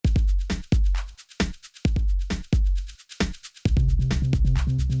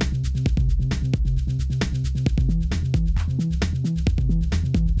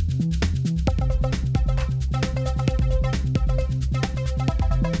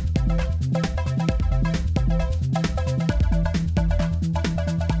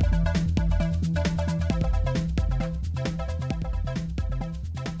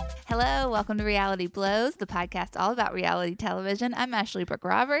Welcome to Reality Blows, the podcast all about reality television. I'm Ashley Brooke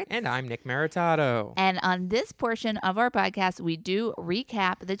Roberts. And I'm Nick Maritato. And on this portion of our podcast, we do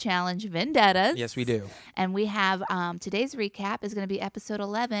recap the challenge Vendettas. Yes, we do. And we have today's recap is going to be episode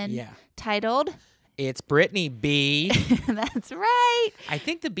 11, titled... It's Brittany B. That's right. I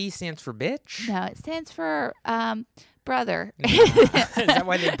think the B stands for bitch. No, it stands for brother. Is that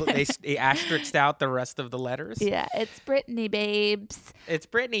why they asterisked out the rest of the letters? Yeah, it's Brittany, babes. It's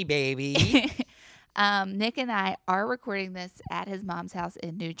Brittany, baby. Nick and I are recording this at his mom's house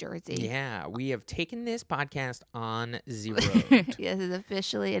in New Jersey. Yeah, we have taken this podcast on the road. Yes, it's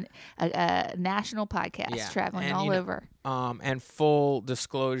officially a national podcast traveling all over. And full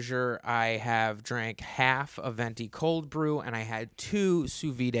disclosure, I have drank half a venti cold brew, and I had 2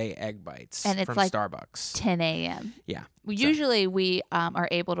 sous vide egg bites and it's from like Starbucks. 10 a.m. Yeah. Usually we are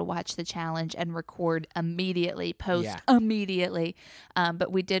able to watch the challenge and record immediately, post immediately.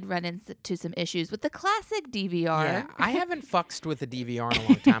 But we did run into some issues with the classic DVR. Yeah, I haven't fucked with a DVR in a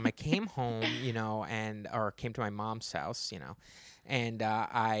long time. I came home, or came to my mom's house, and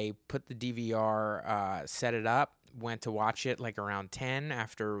I put the DVR, set it up, went to watch it like around 10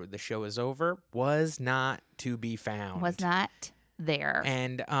 after the show was over. Was not to be found. Was not there.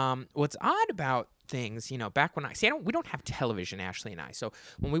 And what's odd about things, back when we don't have television, Ashley and I. So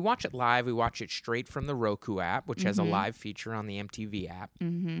when we watch it live, we watch it straight from the Roku app, which has a live feature on the MTV app.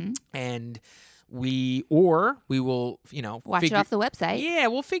 Mm-hmm. And we will, watch it off the website. Yeah,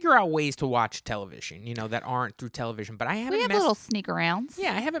 we'll figure out ways to watch television, that aren't through television. But I haven't. We have little sneak arounds.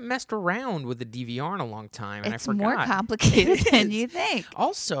 Yeah, I haven't messed around with the DVR in a long time, and it's I forgot. more complicated than you think.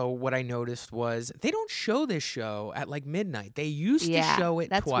 Also, what I noticed was they don't show this show at like midnight. They used to show it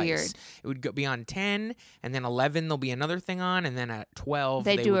that's twice. Weird. It would be on 10, and then 11 there'll be another thing on, and then at 12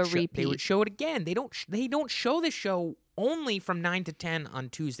 they do a repeat. They would show it again. They don't show this show only from 9 to 10 on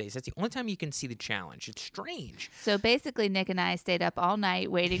Tuesdays. That's the only time you can see the challenge. It's strange. So basically, Nick and I stayed up all night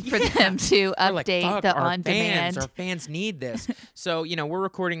waiting for them to update the on-demand. Our fans need this. So, we're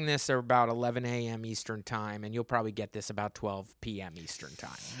recording this at about 11 a.m. Eastern time, and you'll probably get this about 12 p.m. Eastern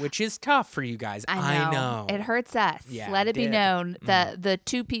time, which is tough for you guys. I know. It hurts us. Yeah, Let it be known that the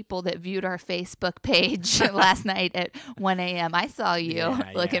 2 people that viewed our Facebook page last night at 1 a.m., I saw you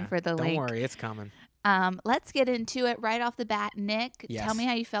looking for the link. Don't worry, it's coming. Let's get into it right off the bat. Nick, yes. Tell me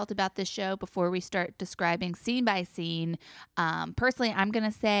how you felt about this show before we start describing scene by scene. Personally, I'm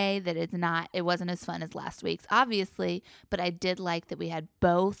going to say that it wasn't as fun as last week's, obviously, but I did like that we had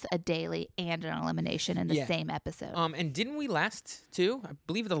both a daily and an elimination in the same episode. And didn't we last 2? I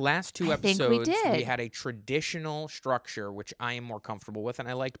believe the last 2 episodes, think we did. We had a traditional structure, which I am more comfortable with, and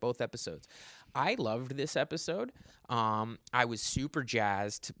I liked both episodes. I loved this episode. I was super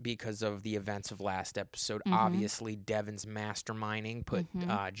jazzed because of the events of last episode. Mm-hmm. Obviously, Devin's masterminding put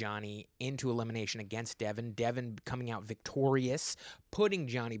Johnny into elimination against Devin. Devin coming out victorious, putting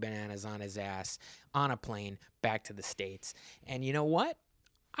Johnny Bananas on his ass on a plane back to the States. And you know what?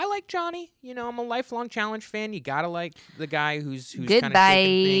 I like Johnny. I'm a lifelong challenge fan. You gotta like the guy who's kind of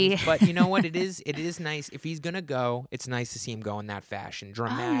taking things. But you know what? It is nice if he's gonna go. It's nice to see him go in that fashion,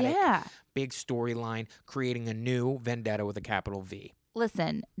 dramatic, big storyline, creating a new vendetta with a capital V.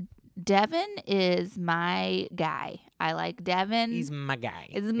 Listen, Devin is my guy. I like Devin. He's my guy.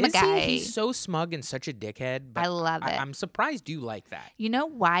 He's so smug and such a dickhead. But I love it. I'm surprised you like that. You know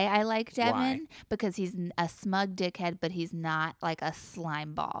why I like Devin? Why? Because he's a smug dickhead, but he's not like a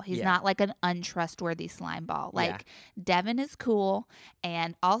slime ball. He's not like an untrustworthy slime ball. Devin is cool,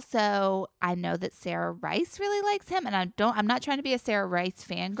 and also I know that Sarah Rice really likes him, and I'm not trying to be a Sarah Rice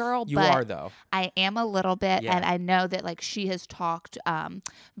fangirl, You but are though. I am a little bit, and I know that she has talked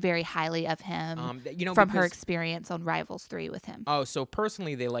very highly of him from her experience on Rivals 3 with him. Oh, so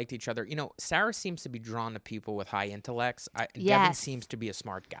personally they liked each other. Sarah seems to be drawn to people with high intellects. Devin seems to be a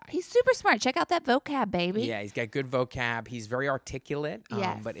smart guy. He's super smart. Check out that vocab, baby. Yeah, he's got good vocab. He's very articulate.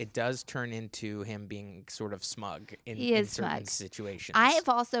 Yes. But it does turn into him being sort of smug in certain situations. I have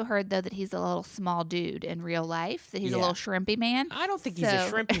also heard, though, that he's a little small dude in real life, that he's a little shrimpy man. I don't think he's a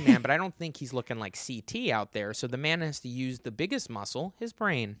shrimpy man, but I don't think he's looking like CT out there. So the man has to use the biggest muscle, his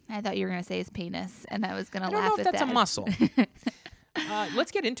brain. I thought you were going to say his penis, and I was going to laugh I don't know at if that's that. a muscle.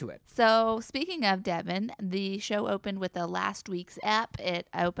 Let's get into it. So, speaking of Devin, the show opened with the last week's ep. It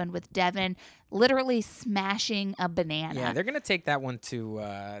opened with Devin literally smashing a banana. Yeah, they're going to take that one to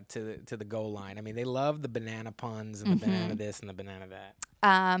the goal line. I mean, they love the banana puns and the banana this and the banana that.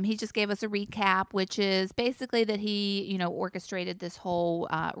 He just gave us a recap, which is basically that he, orchestrated this whole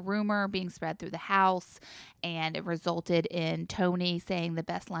rumor being spread through the house, and it resulted in Tony saying the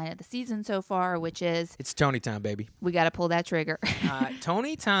best line of the season so far, which is, "It's Tony time, baby." We got to pull that trigger.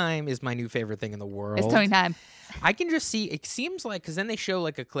 Tony time is my new favorite thing in the world. It's Tony time. I can just see, it seems like, because then they show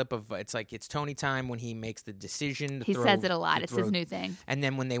like a clip of, it's Tony time when he makes the decision. He says it a lot. It's his new thing. And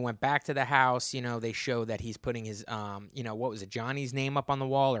then when they went back to the house, they show that he's putting his, what was it, Johnny's name up on the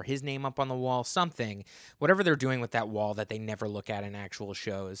wall or his name up on the wall, something. Whatever they're doing with that wall that they never look at in actual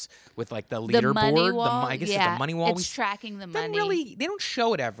shows with like the leaderboard. Money wall? I guess it's the money wall. It's tracking the money. They don't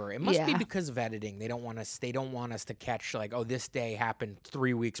show it ever. It must be because of editing. They don't want us to catch like, oh, this day happened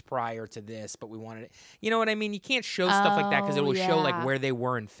 3 weeks prior to this, but we wanted it. You know what I mean? You can't show stuff like that because it will show like where they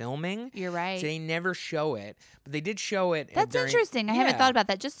were in filming. You're right. So they never show it, but they did show it. That's interesting. I haven't thought about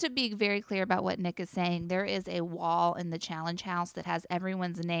that. Just to be very clear about what Nick is saying, there is a wall in the challenge house that has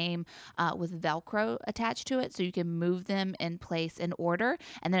everyone's name with Velcro attached to it, so you can move them in place in order.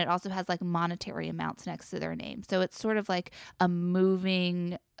 And then it also has like monetary amounts next to their name, so it's sort of like a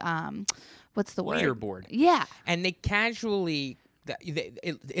moving. What's the word? Leaderboard. Yeah. And they casually.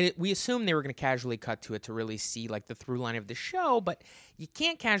 We assumed they were going to casually cut to it to really see like the through line of the show, but you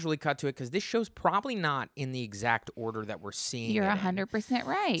can't casually cut to it because this show's probably not in the exact order that we're seeing. You're 100%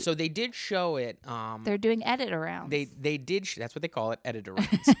 right. So they did show it. They're doing edit arounds. They did. That's what they call it, edit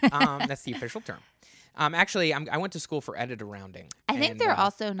arounds. That's the official term. Actually, I went to school for edit arounding. I think they're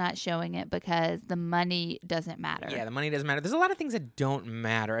also not showing it because the money doesn't matter. Yeah, the money doesn't matter. There's a lot of things that don't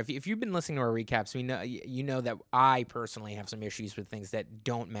matter. If you've been listening to our recaps, you know that I personally have some issues with things that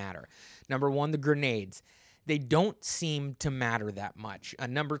don't matter. Number one, the grenades. They don't seem to matter that much.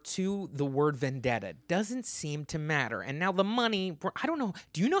 Number two, the word vendetta doesn't seem to matter. And now the money, I don't know.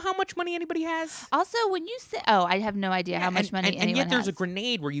 Do you know how much money anybody has? Also, when you say, I have no idea how much money anyone has. And yet there's a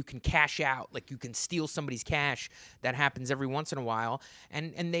grenade where you can cash out. Like you can steal somebody's cash. That happens every once in a while.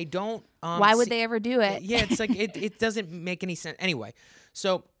 And they don't. Why would they ever do it? Yeah, it's like it doesn't make any sense. Anyway,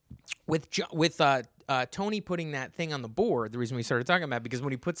 so with Tony putting that thing on the board, the reason we started talking about it, because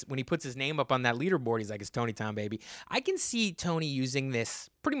when he puts his name up on that leaderboard, he's like, "It's Tony time, baby." I can see Tony using this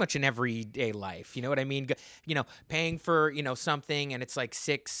pretty much in everyday life. You know what I mean? Paying for something, and it's like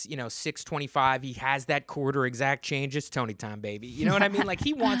 $6.25. He has that quarter exact change. It's Tony time, baby. You know what I mean? Like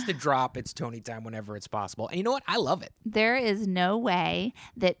he wants to drop "It's Tony time" whenever it's possible. And you know what? I love it. There is no way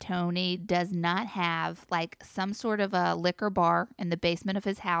that Tony does not have like some sort of a liquor bar in the basement of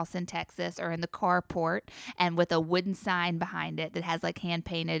his house in Texas or in the carport, and with a wooden sign behind it that has like hand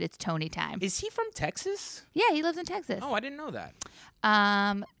painted "It's Tony time." Is he from Texas? Yeah, he lives in Texas. Oh, I didn't know that.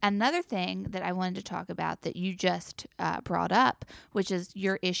 Another thing that I wanted to talk about that you just brought up, which is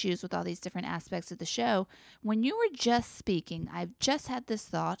your issues with all these different aspects of the show. When you were just speaking, I've just had this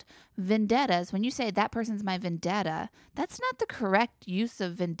thought. Vendettas, when you say that person's my vendetta, that's not the correct use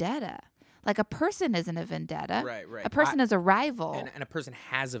of vendetta. Like a person isn't a vendetta. Right. A person is a rival. And a person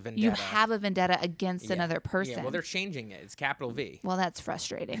has a vendetta. You have a vendetta against another person. Yeah, well, they're changing it. It's capital V. Well, that's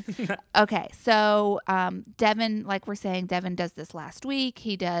frustrating. Okay, so Devin, like we're saying, Devin does this last week.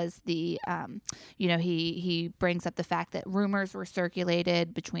 He does the, he brings up the fact that rumors were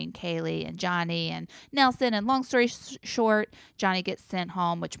circulated between Kaylee and Johnny and Nelson. And long story short, Johnny gets sent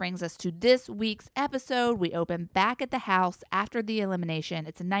home, which brings us to this week's episode. We open back at the house after the elimination.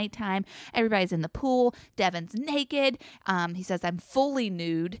 It's nighttime. Everybody's in the pool. Devin's naked. He says, "I'm fully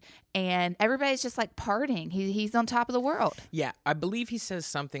nude." And everybody's just like partying. He's on top of the world. Yeah, I believe he says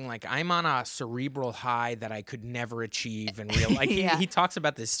something like, "I'm on a cerebral high that I could never achieve in real life." He talks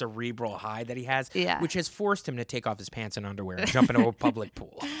about this cerebral high that he has, which has forced him to take off his pants and underwear and jump into a public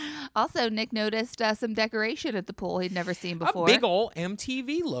pool. Also, Nick noticed some decoration at the pool he'd never seen before. A big old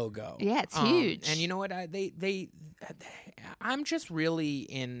MTV logo. Yeah, it's huge. And you know what? I'm just really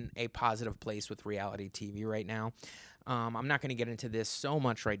in a positive place with reality TV right now. I'm not going to get into this so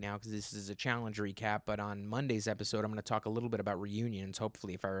much right now because this is a challenge recap, but on Monday's episode, I'm going to talk a little bit about reunions,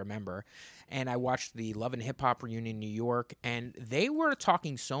 hopefully, if I remember. And I watched the Love and Hip Hop reunion in New York, and they were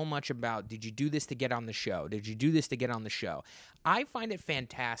talking so much about, did you do this to get on the show? Did you do this to get on the show? I find it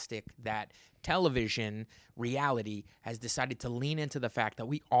fantastic that television reality has decided to lean into the fact that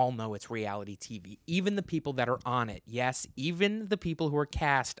we all know it's reality TV. Even the people that are on it. Yes, even the people who are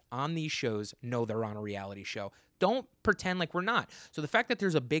cast on these shows know they're on a reality show. Don't pretend like we're not. So the fact that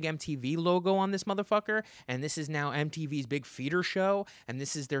there's a big MTV logo on this motherfucker, and this is now MTV's big feeder show, and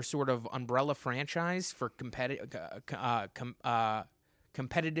this is their sort of umbrella franchise for competitive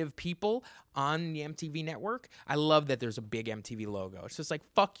people on the MTV network. I love that there's a big MTV logo. It's just like,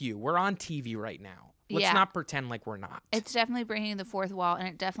 fuck you. We're on TV right now. Let's not pretend like we're not. It's definitely breaking the fourth wall, and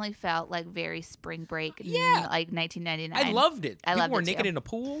it definitely felt like very spring break, like 1999. I loved it. People were naked in a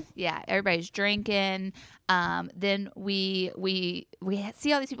pool. Yeah, everybody's drinking. Then we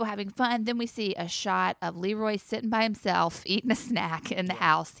see all these people having fun. Then we see a shot of Leroy sitting by himself eating a snack in the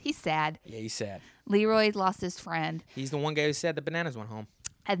house. He's sad. Yeah, he's sad. Leroy lost his friend. He's the one guy who said the bananas went home.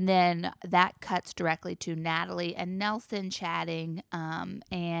 And then that cuts directly to Natalie and Nelson chatting.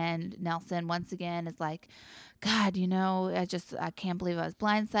 And Nelson once again is like, God, I can't believe I was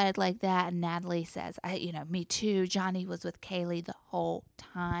blindsided like that. And Natalie says, me too. Johnny was with Kaylee the whole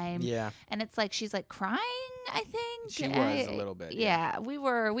time. Yeah. And it's like, she's like crying, I think. She was a little bit. Yeah,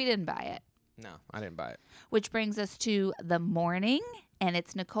 we didn't buy it. No, I didn't buy it. Which brings us to the morning. And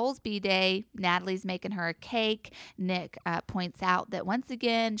it's Nicole's B-Day. Natalie's making her a cake. Nick points out that once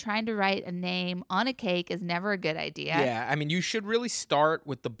again, trying to write a name on a cake is never a good idea. Yeah, I mean, you should really start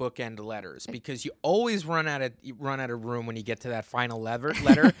with the bookend letters because you always run out of room when you get to that final letter,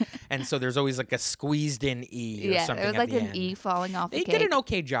 and so there's always like a squeezed in E or something. Yeah, it was like an end. E falling off. They the cake. did an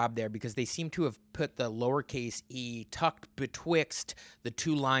okay job there because they seem to have put the lowercase e tucked betwixt the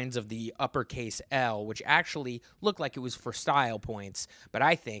two lines of the uppercase L, which actually looked like it was for style points. But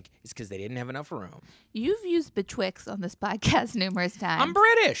I think it's because they didn't have enough room. You've used betwixt on this podcast numerous times. I'm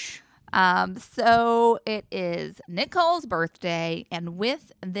British. So it is Nicole's birthday, and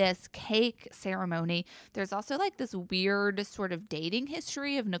with this cake ceremony, there's also like this weird sort of dating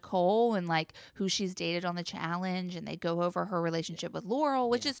history of Nicole and like who she's dated on the challenge, and they go over her relationship with Laurel,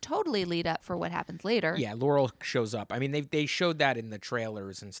 which is totally lead up for what happens later. Yeah, Laurel shows up. I mean, they showed that in the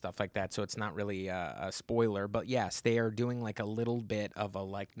trailers and stuff like that, so it's not really a spoiler. But yes, they are doing like a little bit of a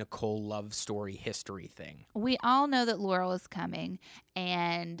like Nicole love story history thing. We all know that Laurel is coming,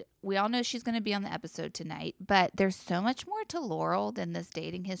 and we all know she's going to be on the episode tonight, but there's so much more to Laurel than this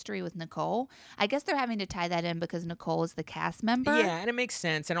dating history with Nicole. I guess they're having to tie that in because Nicole is the cast member. Yeah, and it makes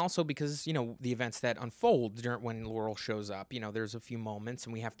sense. And also because, the events that unfold when Laurel shows up, there's a few moments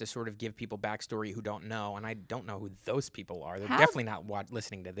and we have to sort of give people backstory who don't know. And I don't know who those people are. They're definitely not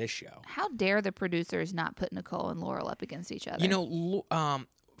listening to this show. How dare the producers not put Nicole and Laurel up against each other?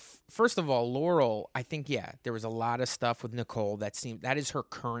 First of all, Laurel, I think, there was a lot of stuff with Nicole that is her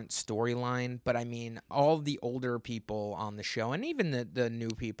current storyline. But I mean, all the older people on the show and even the new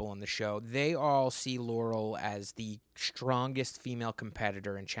people on the show, they all see Laurel as the strongest female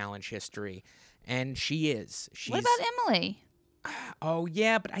competitor in challenge history. And she is. What about Emily? Oh,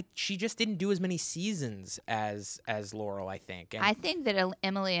 yeah, but she just didn't do as many seasons as Laurel, I think. And I think that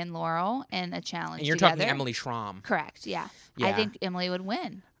Emily and Laurel in a challenge and you're together, talking Emily Schramm. Correct, yeah. I think Emily would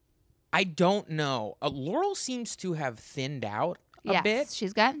win. I don't know. Laurel seems to have thinned out a bit.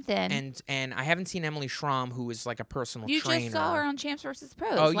 She's gotten thin. And I haven't seen Emily Schramm, who is like a personal trainer. trainer. You just saw her on Champs vs.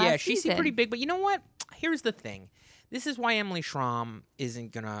 Pros. Oh, yeah. She She's pretty big. But you know what? Here's the thing. This is why Emily Schramm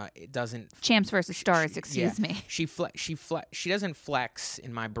doesn't Champs versus Stars, excuse me. She doesn't flex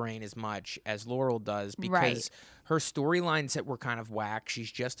in my brain as much as Laurel does because her storylines that were kind of whack. She's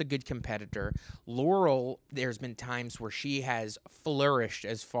just a good competitor. Laurel, there's been times where she has flourished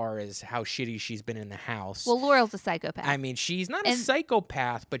as far as how shitty she's been in the house. Well, Laurel's a psychopath. I mean, she's not a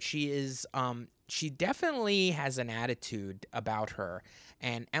psychopath, but she is. She definitely has an attitude about her.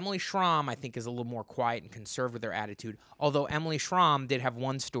 And Emily Schramm, I think, is a little more quiet and conservative with her attitude. Although Emily Schramm did have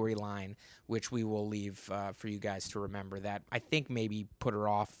one storyline, which we will leave for you guys to remember, that I think maybe put her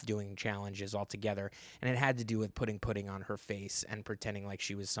off doing challenges altogether. And it had to do with putting pudding on her face and pretending like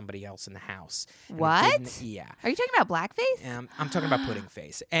she was somebody else in the house. What? Yeah. Are you talking about blackface? I'm talking about pudding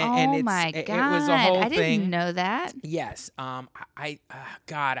face. My God. It was a whole thing. I didn't know that. Yes. I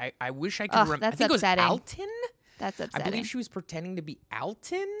wish I could remember. I think upsetting. It was Alton. That's upsetting. I believe she was pretending to be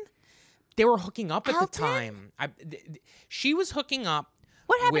Alton. They were hooking up at the time. She was hooking up.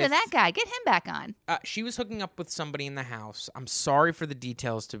 What happened to that guy? Get him back on. She was hooking up with somebody in the house. I'm sorry for the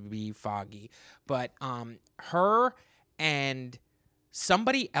details to be foggy, but her and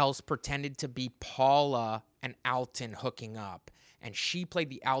somebody else pretended to be Paula and Alton hooking up. And she played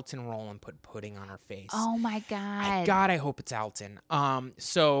the Alton role and put pudding on her face. Oh my God! I hope it's Alton.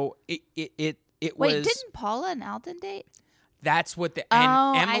 So it was. Wait, didn't Paula and Alton date? That's what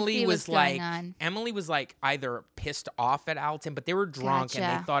Emily was like. Emily was like either pissed off at Alton, but they were drunk and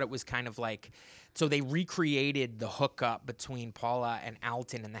they thought it was kind of like. So they recreated the hookup between Paula and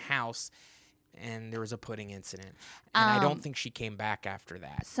Alton in the house. And there was a pudding incident. And I don't think she came back after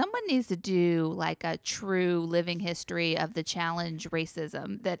that. Someone needs to do like a true living history of the challenge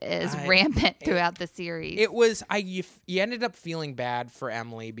racism that is rampant throughout the series. It was, you ended up feeling bad for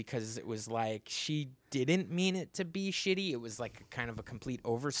Emily because it was like she didn't mean it to be shitty. It was like kind of a complete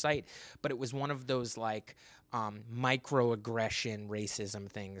oversight, but it was one of those like microaggression racism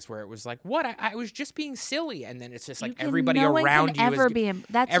things where it was like, what? I was just being silly. And then it's just like everybody around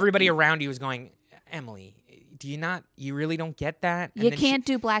you is going, Emily, you really don't get that? And you can't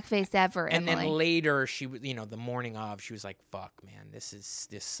do blackface ever, and Emily. then later she was, the morning of, she was like, fuck, man, this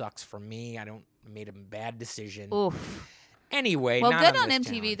sucks for me. I made a bad decision. Oof. Anyway, well, not good on on this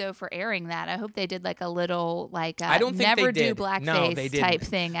MTV challenge. though for airing that. I hope they did like a little I don't think never they do did. blackface No, they didn't. type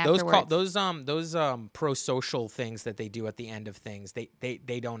thing afterwards. Those pro-social things that they do at the end of things,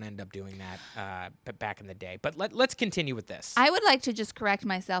 they don't end up doing that back in the day. But let's continue with this. I would like to just correct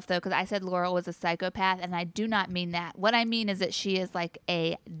myself though, because I said Laurel was a psychopath, and I do not mean that. What I mean is that she is like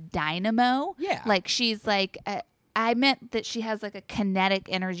a dynamo. Yeah, like she's like. I meant that she has like a kinetic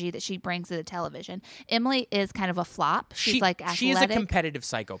energy that she brings to the television. Emily is kind of a flop. She's like athletic. She is a competitive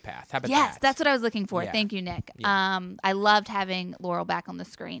psychopath. How about that? Yes, that's what I was looking for. Yeah. Thank you, Nick. Yeah. I loved having Laurel back on the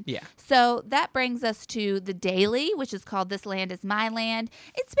screen. Yeah. So that brings us to the daily, which is called This Land Is My Land.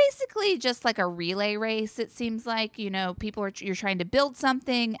 It's basically just like a relay race. It seems like, you're trying to build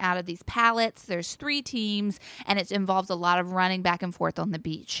something out of these pallets. There's 3 teams, and it involves a lot of running back and forth on the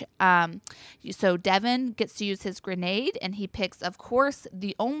beach. So Devin gets to use his grenade, and he picks, of course,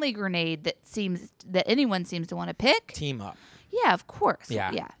 the only grenade that anyone seems to want to pick. Team up. Yeah, of course.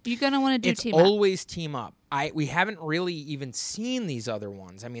 Yeah. You're gonna want to do it's team up. always team up. We haven't really even seen these other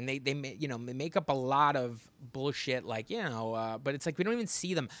ones. I mean, they make up a lot of bullshit, like but it's like we don't even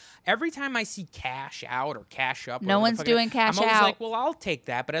see them. Every time I see cash out or cash up, no one's doing cash out. I'm always like, well, I'll take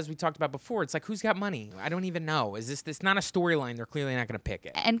that. But as we talked about before, it's like, who's got money? I don't even know. Is this not a storyline? They're clearly not going to pick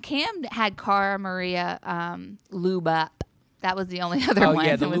it. And Cam had Cara Maria lube up. That was the only other one. Oh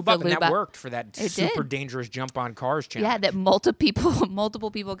yeah, the lube up, and that up. worked for that super dangerous jump on cars challenge. Yeah, that multiple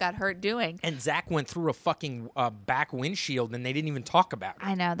people got hurt doing. And Zach went through a fucking back windshield, and they didn't even talk about it.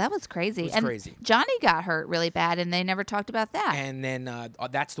 I know, that was crazy. It was crazy. Johnny got hurt really bad, and they never talked about that. And then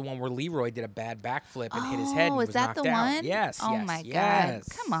that's the one where Leroy did a bad backflip and hit his head. And is was that knocked the out. one? Yes. Oh yes, my yes.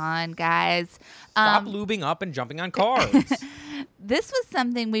 God! Come on, guys. Stop lubing up and jumping on cars. This was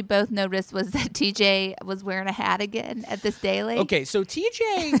something we both noticed, was that TJ was wearing a hat again at this daily. Okay, so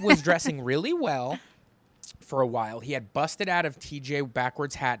TJ was dressing really well for a while. He had busted out of TJ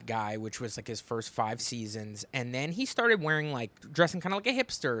backwards hat guy, which was like his first 5 seasons. And then he started wearing dressing kind of like a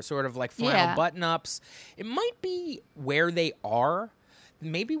hipster, sort of like flannel button-ups. It might be where they are.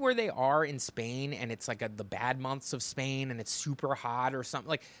 Maybe where they are in Spain, and it's like the bad months of Spain, and it's super hot or something.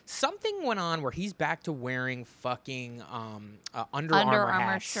 Like something went on where he's back to wearing fucking Under Armour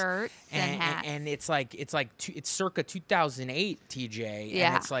hats. shirts and hats, and it's circa 2008 TJ, yeah.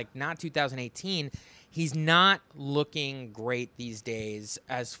 And it's like not 2018. He's not looking great these days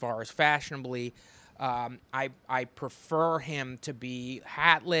as far as fashionably. I prefer him to be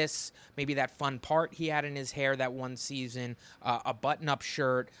hatless, maybe that fun part he had in his hair that one season, a button-up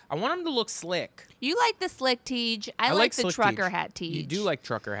shirt. I want him to look slick. You like the slick Tej. I like the trucker hat Tej. You do like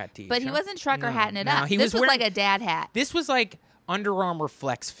trucker hat Tej. But he wasn't trucker hatting it up. This was wearing, like a dad hat. This was like Under Armour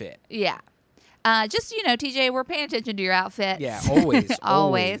Flex Fit. Yeah. Just, TJ, we're paying attention to your outfits. Yeah, always.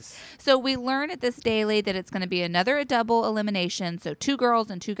 Always. So we learn at this daily that it's going to be another double elimination. So 2 girls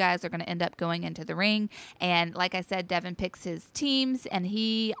and 2 guys are going to end up going into the ring. And like I said, Devin picks his teams, and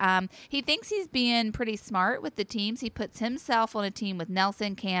he thinks he's being pretty smart with the teams. He puts himself on a team with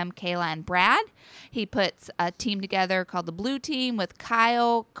Nelson, Cam, Kayla, and Brad. He puts a team together called the Blue Team with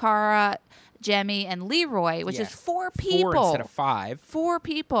Kyle, Cara, Jemmy, and Leroy, which is 4 people. 4 instead of 5. 4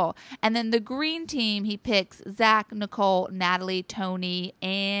 people. And then the green team, he picks Zach, Nicole, Natalie, Tony,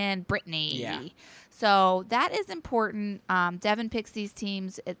 and Brittany. Yeah. So that is important. Devin picks these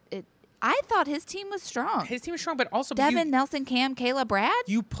teams. I thought his team was strong. His team was strong, but also Devin, Nelson, Cam, Kayla, Brad.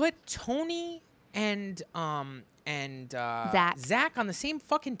 You put Tony and Zach on the same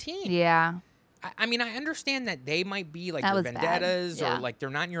fucking team. Yeah. I mean, I understand that they might be like that your vendettas yeah. or like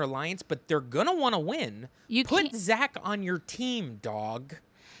they're not in your alliance, but they're gonna want to win. Put Zach on your team, dog.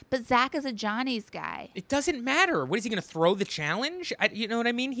 But Zach is a Johnny's guy. It doesn't matter. What is he gonna throw the challenge? You know what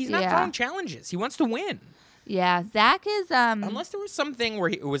I mean? He's not throwing challenges. He wants to win. Yeah, Zach is. Unless there was something where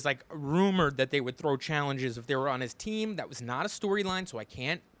it was like rumored that they would throw challenges if they were on his team. That was not a storyline, so I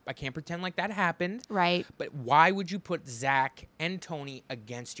can't pretend like that happened. Right. But why would you put Zach and Tony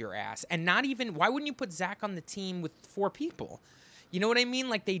against your ass? And why wouldn't you put Zach on the team with 4 people? You know what I mean?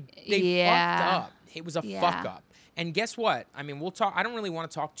 Like they fucked up. It was a fuck up. And guess what? I mean, we'll talk. I don't really want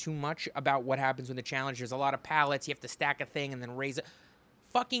to talk too much about what happens when the challenge. There's a lot of pallets. You have to stack a thing and then raise it.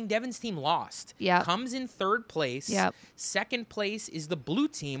 fucking Devin's team lost. Yep. Comes in third place. Yep. Second place is the blue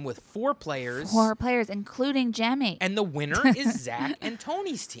team with 4 players. 4 players, including Jemmye. And the winner is Zach and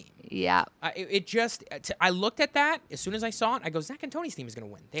Tony's team. Yeah. I looked at that as soon as I saw it. I go, Zach and Tony's team is going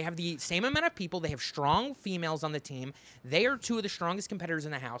to win. They have the same amount of people. They have strong females on the team. They are 2 of the strongest competitors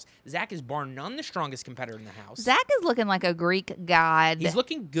in the house. Zach is bar none the strongest competitor in the house. Zach is looking like a Greek god. He's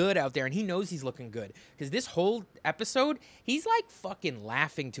looking good out there, and he knows he's looking good. Because this whole episode, he's like fucking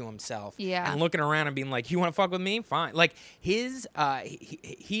laughing to himself. Yeah. And looking around and being like, you want to fuck with me? Fine. Like, he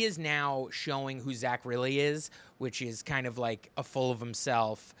is now showing who Zach really is, which is kind of like a full of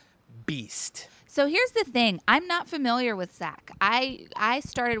himself beast. So here's the thing. I'm not familiar with Zach. I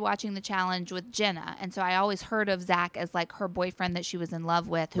started watching the challenge with Jenna, and so I always heard of Zach as like her boyfriend that she was in love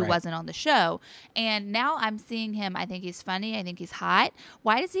with who wasn't on the show. And now I'm seeing him. I think he's funny. I think he's hot.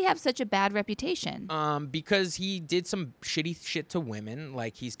 Why does he have such a bad reputation? Because he did some shitty shit to women.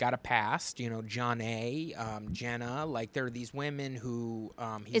 Like, he's got a past, John A., Jenna. Like, there are these women who...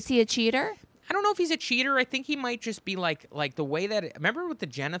 Is he a cheater? I don't know if he's a cheater. I think he might just be like the way that remember with the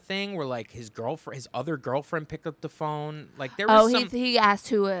Jenna thing where like his other girlfriend picked up the phone. Like there was he asked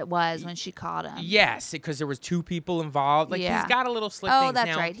who it was when she called him. Yes, because there was 2 people involved. Like he's got a little slip. Oh,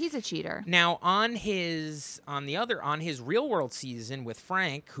 that's right. He's a cheater. Now on his Real World season with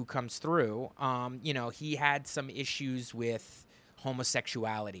Frank, who comes through, he had some issues with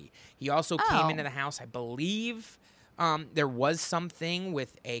homosexuality. He also came into the house, I believe. There was something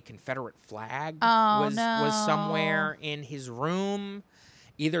with a Confederate flag was somewhere in his room.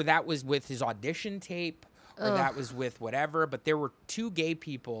 Either that was with his audition tape or that was with whatever. But there were 2 gay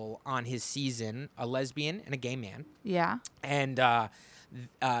people on his season, a lesbian and a gay man. Yeah. And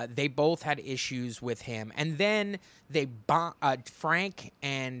they both had issues with him. And then Frank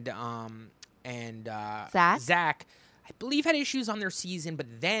and Zach, I believe, had issues on their season, but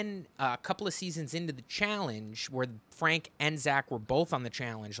then a couple of seasons into the challenge where Frank and Zach were both on the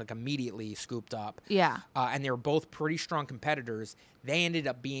challenge, like immediately scooped up. Yeah. And they were both pretty strong competitors. They ended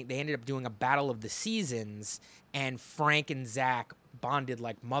up doing a battle of the seasons, and Frank and Zach bonded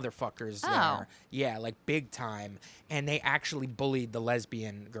like motherfuckers there. Yeah, like big time. And they actually bullied the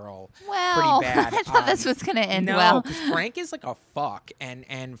lesbian girl pretty bad. I thought this was going to end well. No, because Frank is like a fuck.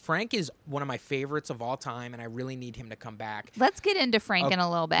 And Frank is one of my favorites of all time, and I really need him to come back. Let's get into Frank in a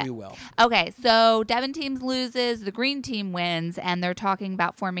little bit. We will. Okay, so Devin team loses, the green team wins, and they're talking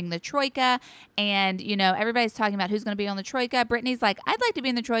about forming the Troika. And, everybody's talking about who's going to be on the Troika. Brittany's like, I'd like to be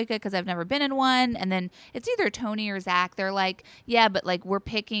in the Troika because I've never been in one. And then it's either Tony or Zach. They're like, yeah, but like we're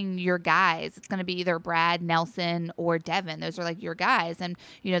picking your guys. It's going to be either Brad, Nelson, or Devin. Those are like your guys. And,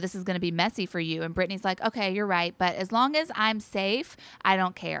 this is going to be messy for you. And Brittany's like, okay, you're right. But as long as I'm safe, I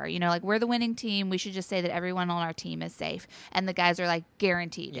don't care. Like we're the winning team. We should just say that everyone on our team is safe. And the guys are like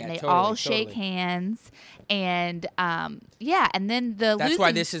guaranteed. Yeah, and they totally, all shake hands. And and then that's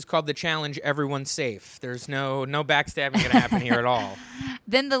why this is called the challenge. Everyone's safe. There's no backstabbing going to happen here at all.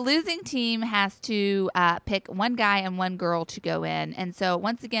 Then the losing team has to pick one guy and one girl to go in. And so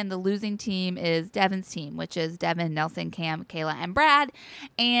once again, the losing team is Devin's team, which is Devin, Nelson, Cam, Kayla, and Brad.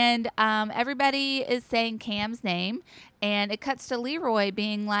 And everybody is saying Cam's name. And it cuts to Leroy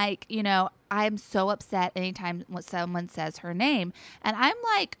being like, I'm so upset anytime someone says her name. And I'm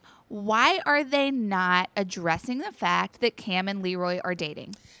like, why are they not addressing the fact that Cam and Leroy are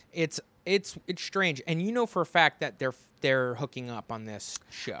dating? It's strange. And for a fact that they're hooking up on this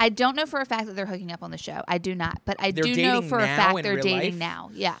show. I don't know for a fact that they're hooking up on the show. I do not. But I do know for a fact they're dating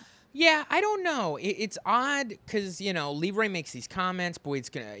now. Yeah. Yeah, I don't know. It's odd because, Leroy makes these comments. Boy, it's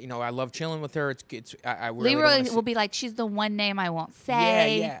going to, I love chilling with her. I really Leroy will be like, she's the one name I won't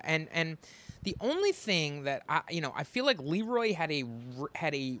say. Yeah. And the only thing that, I feel like Leroy had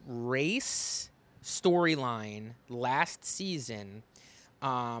a race storyline last season,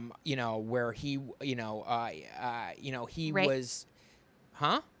 where he, he was,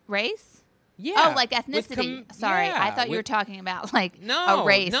 Race? Yeah. Oh, like ethnicity. Sorry, I thought you were talking about a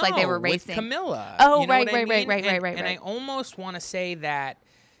race, like they were racing. With Camilla. Oh, right. And I almost want to say that,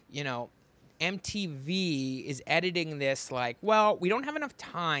 MTV is editing this like, well, we don't have enough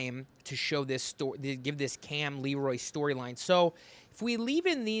time to show this story, to give this Cam Leroy storyline. So if we leave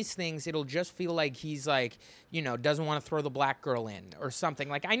in these things, it'll just feel like he's like, doesn't want to throw the black girl in or something.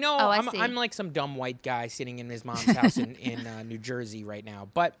 Like I know I'm like some dumb white guy sitting in his mom's house in New Jersey right now,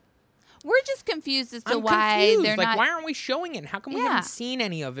 but. We're just confused as to why they're like, not. why aren't we showing it? How come we haven't seen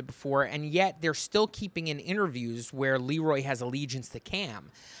any of it before? And yet they're still keeping in interviews where Leroy has allegiance to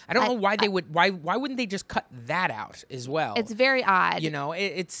Cam. I don't know why they would. Why wouldn't they just cut that out as well? It's very odd. You know,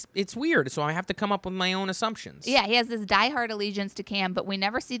 it's weird. So I have to come up with my own assumptions. Yeah, he has this diehard allegiance to Cam, but we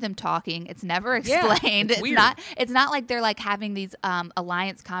never see them talking. It's never explained. It's weird. It's not like they're like having these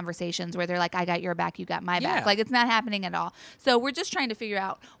alliance conversations where they're like, I got your back, you got my back. Like, it's not happening at all. So we're just trying to figure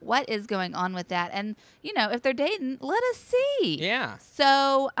out what is going on with that. And, you know, if they're dating, let us see. Yeah.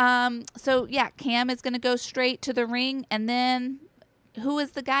 So Cam is going to go straight to the ring, and then who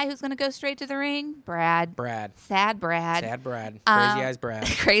is the guy who's going to go straight to the ring? Brad. Sad Brad. Crazy Eyes Brad.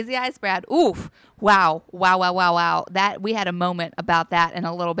 Crazy Eyes Brad. Oof. Wow. That we had a moment about that in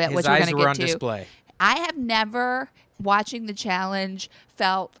a little bit, which we're going to get to. His eyes were on display. I have never, watching the challenge,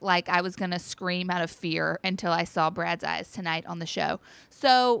 felt like I was going to scream out of fear until I saw Brad's eyes tonight on the show.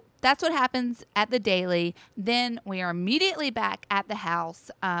 So that's what happens at the Daily. Then we are immediately back at the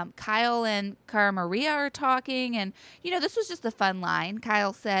house. Kyle and Cara Maria are talking, and, you know, this was just a fun line.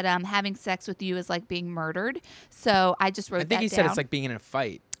 Kyle said, having sex with you is like being murdered. So I just wrote that down. I think he said it's like being in a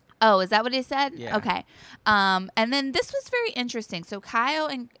fight. Oh, is that what he said? Yeah. Okay. And then this was very interesting. So Kyle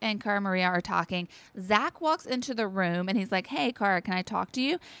and Cara Maria are talking. Zach walks into the room and he's like, hey, Cara, can I talk to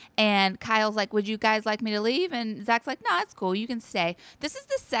you? And Kyle's like, would you guys like me to leave? And Zach's like, no, it's cool. You can stay. This is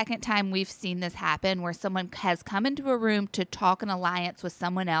the second time we've seen this happen where someone has come into a room to talk an alliance with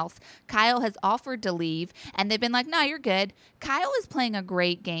someone else. Kyle has offered to leave and they've been like, no, you're good. Kyle is playing a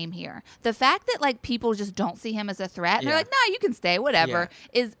great game here. The fact that like people just don't see him as a threat and they're like, no, you can stay, whatever,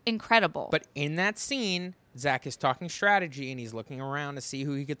 is incredible. But in that scene, Zach is talking strategy and he's looking around to see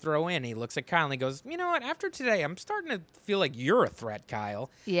who he could throw in. He looks at Kyle and he goes, you know what? After today, I'm starting to feel like you're a threat, Kyle.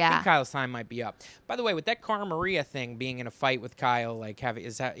 Yeah. I think Kyle's time might be up. By the way, with that Cara Maria thing, being in a fight with Kyle, like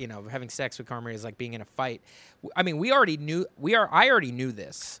having sex with Cara Maria is like being in a fight. I mean, I already knew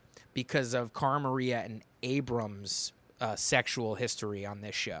this because of Cara Maria and Abram's sexual history on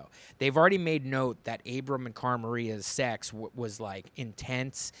this show. They've already made note that Abram and Cara Maria's sex was like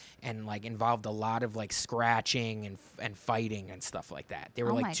intense and like involved a lot of like scratching and fighting and stuff like that. They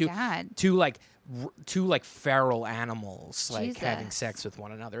were like two feral animals like having sex with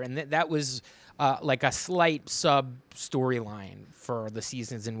one another, and that was like a slight sub storyline for the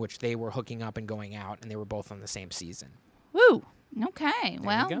seasons in which they were hooking up and going out, and they were both on the same season. Woo. Okay,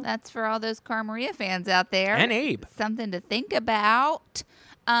 well, that's for all those Cara Maria fans out there. And Abe. Something to think about.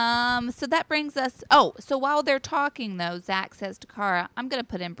 So that brings us... so while they're talking, though, Zach says to Cara, I'm going to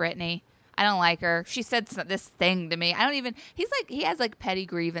put in Brittany. I don't like her. She said this thing to me. I don't even... He has, like, petty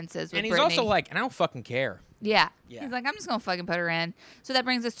grievances with Brittany. And he's also like, and I don't fucking care. Yeah. He's like, I'm just going to fucking put her in. So that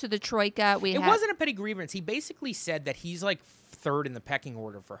brings us to the Troika. It wasn't a petty grievance. He basically said that he's, like, third in the pecking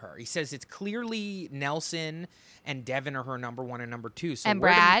order for her. He says it's clearly Nelson and Devin are her number one and number two. So and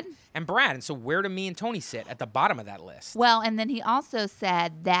Brad. And so where do me and Tony sit at the bottom of that list? Well, and then he also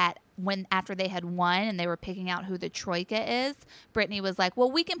said that after they had won and they were picking out who the Troika is, Brittany was like,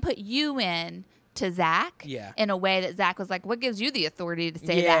 well, we can put you in to Zach in a way that Zach was like, what gives you the authority to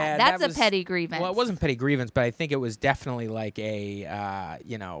say that? That's a petty grievance. Well, it wasn't petty grievance, but I think it was definitely like it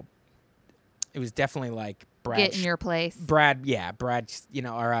was definitely like Brad. Get in your place. Brad,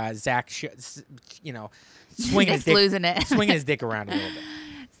 or Zach, swinging his dick, losing it. swinging his dick around a little bit.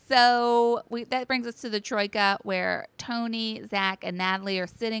 So that brings us to the Troika where Tony, Zach, and Natalie are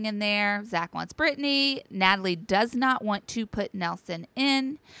sitting in there. Zach wants Brittany. Natalie does not want to put Nelson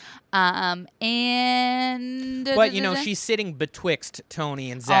in. She's sitting betwixt Tony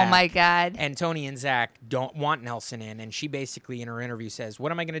and Zach. Oh, my God. And Tony and Zach don't want Nelson in. And she basically, in her interview, says,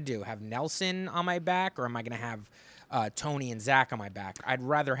 what am I going to do? Have Nelson on my back, or am I going to have Tony and Zach on my back? I'd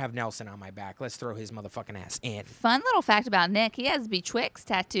rather have Nelson on my back. Let's throw his motherfucking ass in. Fun little fact about Nick, he has betwixt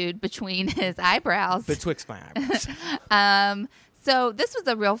tattooed between his eyebrows. Betwixt my eyebrows. So this was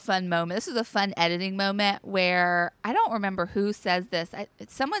a real fun moment. This was a fun editing moment where I don't remember who says this.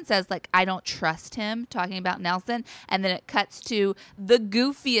 Someone says, like, I don't trust him, talking about Nelson. And then it cuts to the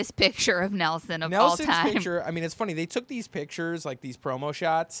goofiest picture of Nelson of all time. Nelson's picture, I mean, it's funny. They took these pictures, like these promo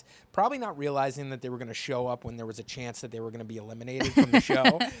shots, probably not realizing that they were going to show up when there was a chance that they were going to be eliminated from the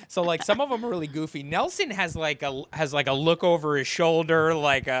show. So, like, some of them are really goofy. Nelson has like a look over his shoulder,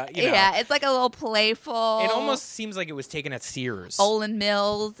 like yeah, it's like a little playful. It almost seems like it was taken at Sears. Olin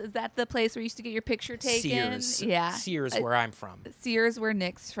Mills, is that the place where you used to get your picture taken? Sears. Yeah. Sears, where I'm from. Sears, where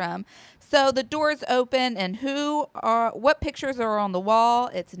Nick's from. So the doors open, and what pictures are on the wall?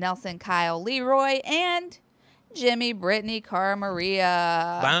 It's Nelson, Kyle, Leroy, and Jimmy, Brittany, Cara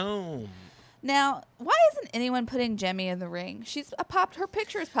Maria. Boom. Now, why isn't anyone putting Jemmye in the ring? Her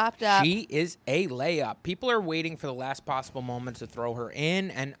picture's popped up. She is a layup. People are waiting for the last possible moment to throw her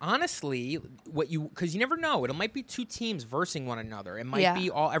in. And honestly, because you never know, it might be two teams versing one another. It might be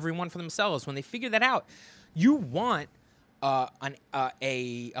everyone for themselves. When they figure that out, you want a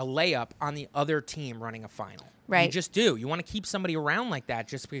layup on the other team running a final. Right. You just do. You want to keep somebody around like that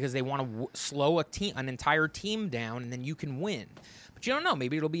just because they want to slow an entire team down, and then you can win. But you don't know.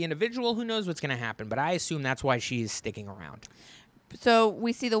 Maybe it'll be individual. Who knows what's going to happen? But I assume that's why she's sticking around. So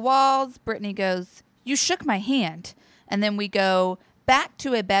we see the walls. Brittany goes, "You shook my hand." And then we go back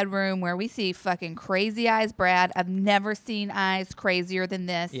to a bedroom where we see fucking crazy eyes Brad. I've never seen eyes crazier than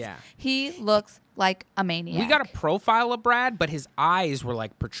this. Yeah. He looks like a maniac. We got a profile of Brad, but his eyes were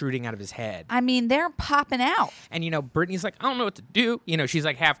like protruding out of his head. I mean, they're popping out. And, Brittany's like, I don't know what to do. She's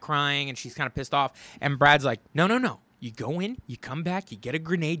like half crying and she's kind of pissed off. And Brad's like, no. You go in, you come back, you get a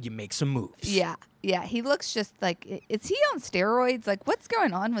grenade, you make some moves. Yeah. He looks just like, is he on steroids? Like, what's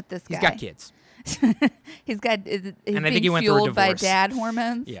going on with this guy? He's got kids. He's and I think he went through a fueled by divorce. dad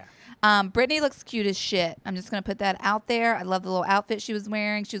hormones. Yeah. Brittany looks cute as shit. I'm just going to put that out there. I love the little outfit she was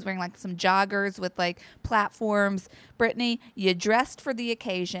wearing. She was wearing like some joggers with like platforms. Brittany, you dressed for the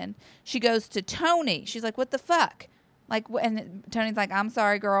occasion. She goes to Tony. She's like, what the fuck? And Tony's like, I'm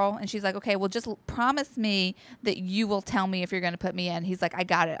sorry, girl. And she's like, okay, well, just promise me that you will tell me if you're going to put me in. He's like, I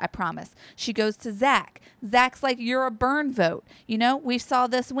got it. I promise. She goes to Zach. Zach's like, you're a burn vote. We saw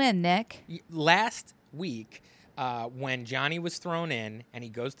this win, Nick. Last week, when Johnny was thrown in, and he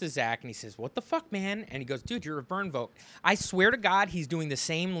goes to Zach, and he says, what the fuck, man? And he goes, dude, you're a burn vote. I swear to God, he's doing the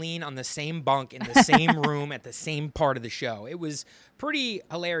same lean on the same bunk in the same room at the same part of the show. It was pretty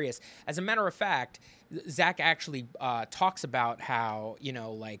hilarious. As a matter of fact, Zach actually talks about how,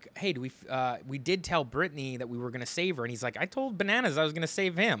 hey, we did tell Brittany that we were going to save her. And he's like, I told Bananas I was going to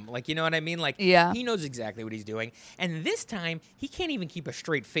save him. Like, you know what I mean? Like, He knows exactly what he's doing. And this time, he can't even keep a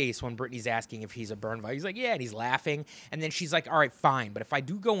straight face when Brittany's asking if he's a burn vote. He's like, yeah, and he's laughing. And then she's like, all right, fine. But if I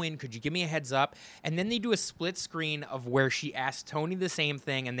do go in, could you give me a heads up? And then they do a split screen of where she asks Tony the same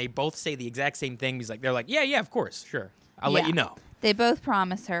thing, and they both say the exact same thing. They're like, yeah, of course, sure. I'll let you know. They both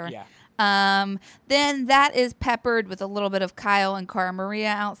promise her. Yeah. Then that is peppered with a little bit of Kyle and Cara Maria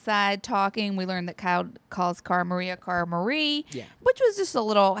outside talking. We learned that Kyle calls Cara Maria Cara Marie, which was just a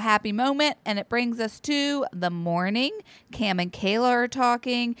little happy moment. And it brings us to the morning. Cam and Kayla are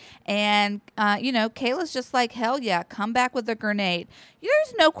talking. And, Kayla's just like, hell yeah, come back with a grenade.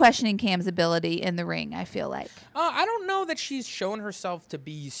 There's no questioning Cam's ability in the ring, I feel like. I don't know that she's shown herself to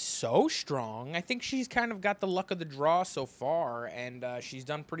be so strong. I think she's kind of got the luck of the draw so far, and she's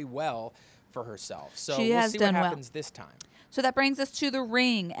done pretty well for herself. So we'll see what happens this time. So that brings us to the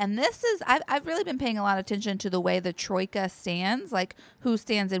ring. And this is, I've really been paying a lot of attention to the way the Troika stands, like who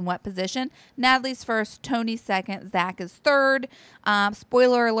stands in what position. Natalie's first, Tony second, Zach is third.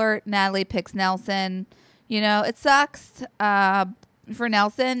 Spoiler alert, Natalie picks Nelson. It sucks for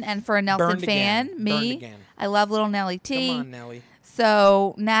Nelson and for a Nelson fan. Again. Me, I love little Nelly T. Come on, Nelly.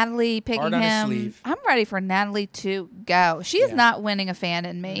 So Natalie picking him. I'm ready for Natalie to go. She is not winning a fan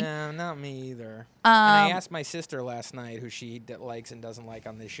in me. No, not me either. And I asked my sister last night who she likes and doesn't like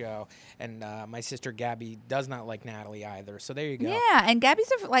on this show, and my sister Gabby does not like Natalie either. So there you go. Yeah, and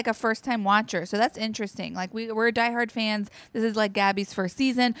Gabby's a first-time watcher, so that's interesting. Like we're diehard fans. This is like Gabby's first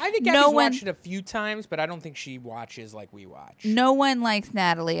season. I think Gabby's watched it a few times, but I don't think she watches like we watch. No one likes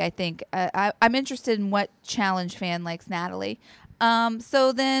Natalie. I think I'm interested in what challenge fan likes Natalie.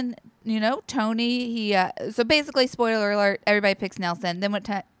 So then, Tony, so basically, spoiler alert, everybody picks Nelson. Then when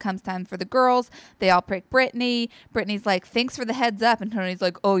comes time for the girls, they all pick Brittany. Brittany's like, thanks for the heads up. And Tony's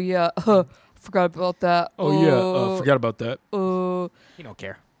like, oh, yeah, forgot about that. Forgot about that. You don't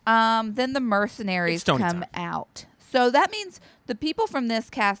care. Then the mercenaries come out. So that means the people from this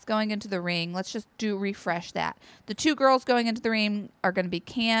cast going into the ring, let's just refresh that. The two girls going into the ring are going to be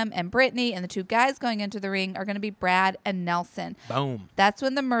Cam and Brittany, and the two guys going into the ring are going to be Brad and Nelson. Boom. That's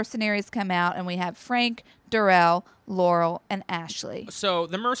when the mercenaries come out, and we have Frank, Darrell, Laurel, and Ashley. So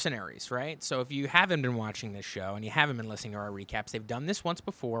the mercenaries, right? So if you haven't been watching this show and you haven't been listening to our recaps, they've done this once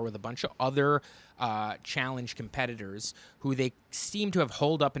before with a bunch of other challenge competitors who they seem to have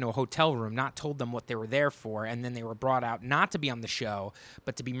holed up into a hotel room, not told them what they were there for, and then they were brought out not to be on the show,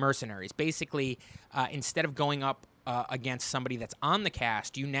 but to be mercenaries. Basically, instead of going up against somebody that's on the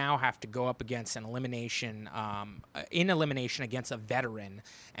cast, you now have to go up against an elimination, against a veteran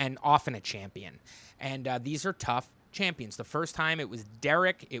and often a champion. And these are tough champions. The first time it was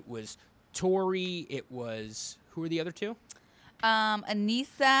Derek, it was Tori, it was, who are the other two?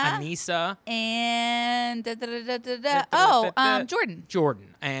 Anissa, and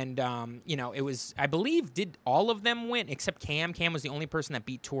Jordan. And it was, I believe, did all of them win except Cam? Cam was the only person that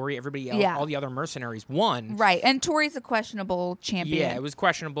beat Tori. Everybody else, all the other mercenaries won. Right, and Tori's a questionable champion. Yeah, it was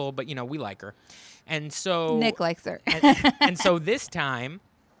questionable, but we like her, and so Nick likes her. and so this time,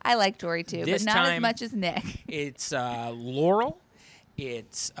 I like Tori too, but not as much as Nick. It's Laurel,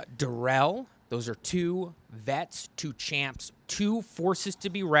 it's Darrell. Those are two vets, two champs, two forces to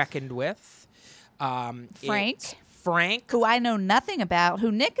be reckoned with. Frank, who I know nothing about,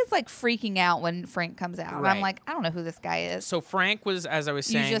 who Nick is like freaking out when Frank comes out. Right. I'm like, I don't know who this guy is. So Frank was, as I was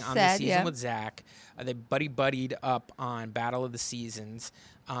saying, on the season with Zach. They buddied up on Battle of the Seasons.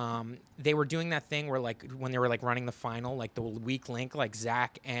 They were doing that thing where, like, when they were like running the final, like the weak link, like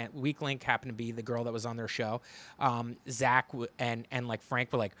Zach and weak link happened to be the girl that was on their show. Zach and like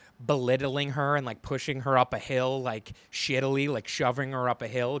Frank were like belittling her and like pushing her up a hill, like shittily, like shoving her up a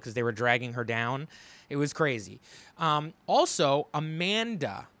hill because they were dragging her down. It was crazy. Also,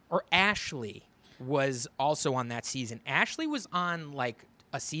 Amanda or Ashley was also on that season. Ashley was on like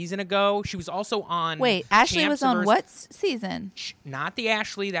a season ago. She was also on. Wait, Ashley was on what season? Not the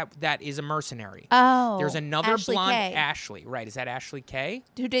Ashley that is a mercenary. Oh, there's another Ashley blonde K. Ashley. Right? Is that Ashley K?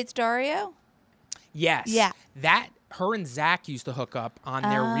 Who dates Dario? Yes. Yeah. Her and Zach used to hook up on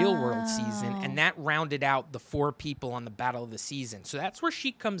their Real World season, and that rounded out the 4 people on the Battle of the Season. So that's where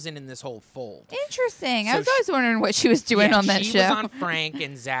she comes in this whole fold. Interesting. So I was always wondering what she was doing on that show. She was on Frank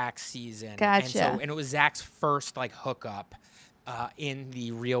and Zach's season. Gotcha. And it was Zach's first like hookup in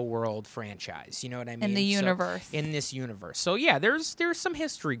the Real World franchise. You know what I mean? In the universe. In this universe. So yeah, there's some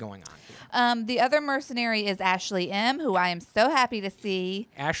history going on here. The other mercenary is Ashley M., who I am so happy to see.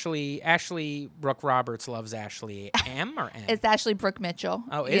 Ashley Brooke Roberts loves Ashley M. or M? It's Ashley Brooke Mitchell.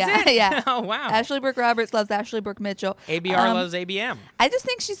 Oh, is it? Yeah. Oh, wow. Ashley Brooke Roberts loves Ashley Brooke Mitchell. ABR loves ABM. I just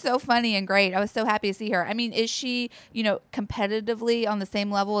think she's so funny and great. I was so happy to see her. I mean, is she, competitively on the same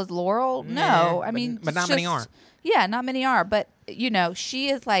level as Laurel? No. I mean, but not many are. Yeah, not many are. But, she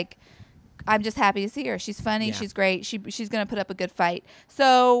is like, I'm just happy to see her. She's funny. Yeah. She's great. She's going to put up a good fight.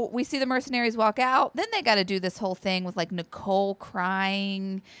 So we see the mercenaries walk out. Then they got to do this whole thing with like Nicole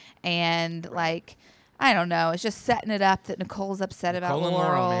crying and like, I don't know. It's just setting it up that Nicole's upset about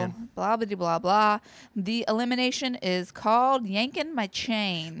Laurel. Man. Blah, blah, blah, blah. The elimination is called Yanking My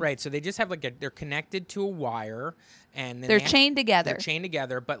Chain. Right. So they just have they're connected to a wire. And then they're chained together. They're chained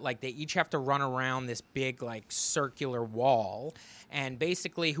together, but like they each have to run around this big like circular wall. And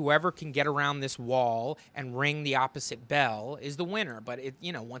basically, whoever can get around this wall and ring the opposite bell is the winner. But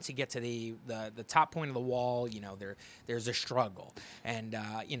once you get to the top point of the wall, there's a struggle, and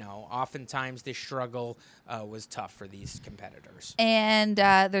oftentimes this struggle was tough for these competitors. And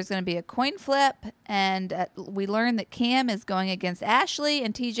there's going to be a coin flip, and we learn that Cam is going against Ashley,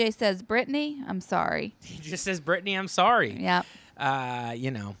 and TJ says, "Brittany, I'm sorry." He just says, "Brittany, I'm sorry." Yeah.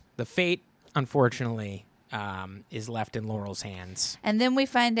 The fate, unfortunately, is left in Laurel's hands. And then we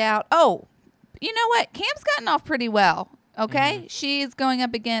find out, you know what? Cam's gotten off pretty well, okay? Mm-hmm. She's going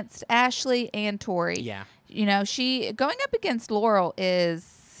up against Ashley and Tori. Yeah. She going up against Laurel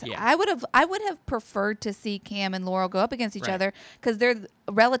is... Yeah. I would have preferred to see Cam and Laurel go up against each other because they're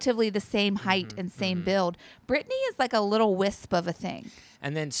relatively the same height and same build. Brittany is like a little wisp of a thing.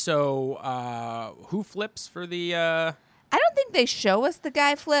 And then who flips for the... I don't think they show us the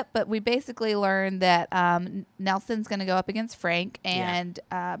guy flip, but we basically learned that Nelson's going to go up against Frank, and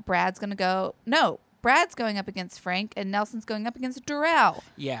Brad's going up against Frank, and Nelson's going up against Darrell.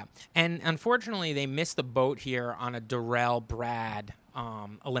 Yeah, and unfortunately, they missed the boat here on a Darrell-Brad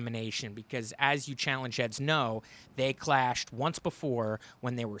elimination because, as you challenge heads know, they clashed once before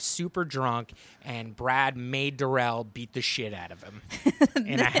when they were super drunk, and Brad made Darrell beat the shit out of him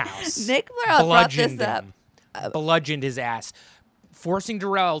in a house. Nick Burrell brought this up. Bludgeoned his ass, forcing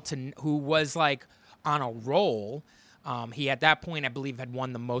Darrell who was like on a roll. He at that point, I believe, had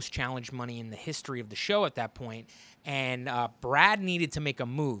won the most challenge money in the history of the show at that point, and Brad needed to make a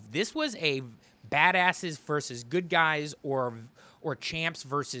move. This was a badasses versus good guys or champs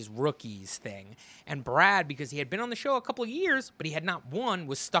versus rookies thing. And Brad, because he had been on the show a couple of years, but he had not won,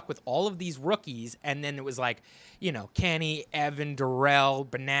 was stuck with all of these rookies. And then it was like, Kenny, Evan, Darrell,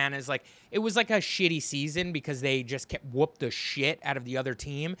 Bananas. Like, it was like a shitty season because they just kept whooped the shit out of the other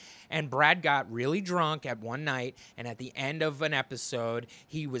team. And Brad got really drunk at one night. And at the end of an episode,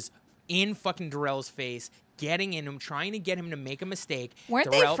 he was in fucking Darrell's face, getting in him, trying to get him to make a mistake. Weren't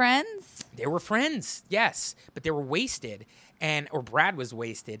they friends? They were friends, yes. But they were wasted. Or Brad was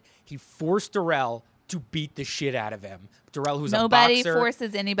wasted. He forced Darrell to beat the shit out of him. Darrell, who's Nobody a boxer.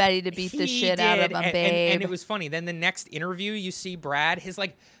 forces anybody to beat the shit out of him, babe. And it was funny. Then the next interview, you see Brad, his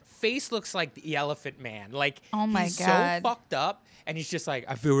like face looks like the Elephant Man. Like, oh my he's God. so fucked up. And he's just like,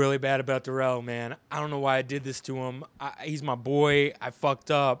 I feel really bad about Darrell, man. I don't know why I did this to him. He's my boy. I fucked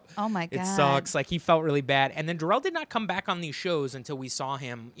up. Oh, my God. It sucks. Like, he felt really bad. And then Darrell did not come back on these shows until we saw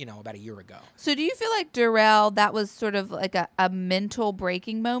him, about a year ago. So do you feel like Darrell, that was sort of like a mental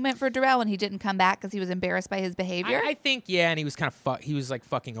breaking moment for Darrell when he didn't come back because he was embarrassed by his behavior? I think, yeah, and he was kind of he was like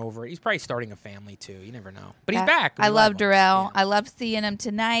fucking over it. He's probably starting a family too. You never know. But he's back. I love Darrell. Yeah. I love seeing him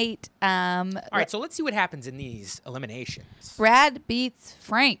tonight. All right, so let's see what happens in these eliminations. Brad beats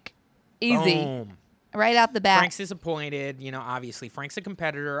Frank. Easy. Boom. Right out the bat. Frank's disappointed. Obviously, Frank's a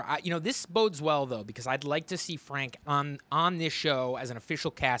competitor. This bodes well, though, because I'd like to see Frank on this show as an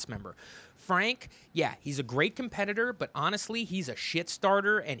official cast member. Frank, yeah, he's a great competitor, but honestly, he's a shit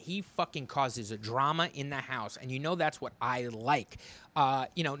starter, and he fucking causes a drama in the house. And that's what I like.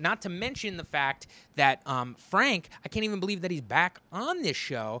 Not to mention the fact that Frank, I can't even believe that he's back on this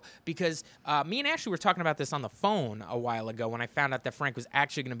show because me and Ashley were talking about this on the phone a while ago when I found out that Frank was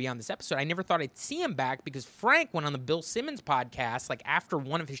actually going to be on this episode. I never thought I'd see him back because Frank went on the Bill Simmons podcast like after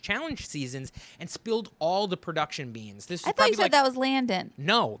one of his challenge seasons and spilled all the production beans. I thought you said that was Landon.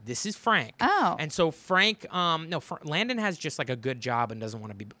 No, this is Frank. Oh. And so Frank, Landon has just like a good job and doesn't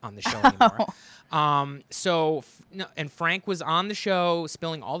want to be on the show anymore. And Frank was on the show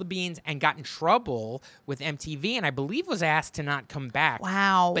spilling all the beans and got in trouble with MTV and I believe was asked to not come back.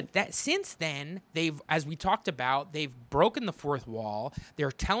 Wow. But since then, as we talked about, they've broken the fourth wall.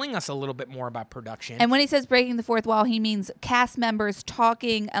 They're telling us a little bit more about production. And when he says breaking the fourth wall, he means cast members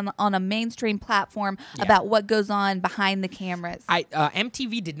talking on a mainstream platform about what goes on behind the cameras.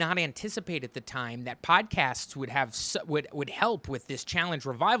 MTV did not anticipate at the time that podcasts would help with this challenge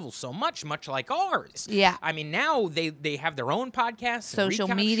revival so much like ours. Yeah. I mean, now they have their own podcasts, social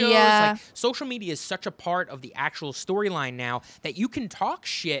media. shows. Like, social media is such a part of the actual storyline now that you can talk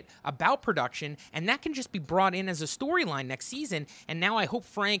shit about production, and that can just be brought in as a storyline next season. And now I hope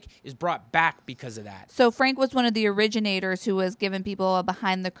Frank is brought back because of that. So Frank was one of the originators who was giving people a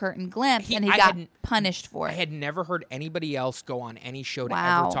behind the curtain glimpse, and he got punished for it. I had never heard anybody else go on any show to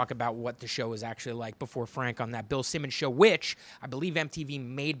ever talk about what the show is actually like before Frank on that Bill Simmons show, which I believe MTV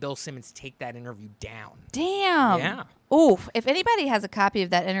made Bill Simmons take that interview down. Damn. Yeah. Oof. If anybody has a copy of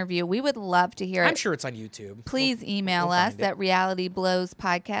that interview, we would love to hear it. I'm sure it's on YouTube. Please email us at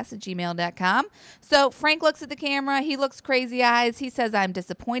realityblowspodcast@gmail.com. So Frank looks at the camera. He looks crazy eyes. He says, I'm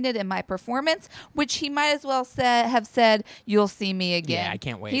disappointed in my performance, which he might as well have said, you'll see me again. Yeah, I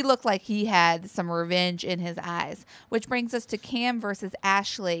can't wait. He looked like he had some revenge in his eyes, which brings us to Cam versus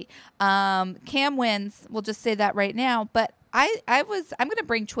Ashley. Cam wins. We'll just say that right now. But I'm going to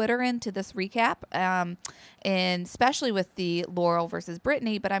bring Twitter into this recap, and especially with the Laurel versus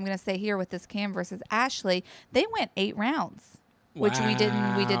Brittany. But I'm going to say here with this Cam versus Ashley, they went 8 rounds, which we did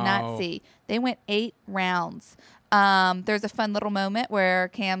not see. They went 8 rounds. There's a fun little moment where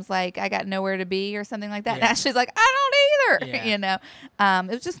Cam's like, I got nowhere to be or something like that. Yeah. And Ashley's like, I don't either. Yeah.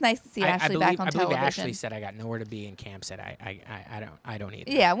 It was just nice to see Ashley back on television. I believe Ashley said I got nowhere to be and Cam said I don't either.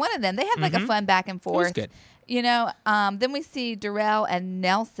 Yeah, one of them. They had like a fun back and forth. It was good. Then we see Darrell and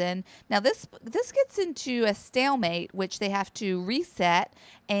Nelson. Now this gets into a stalemate, which they have to reset,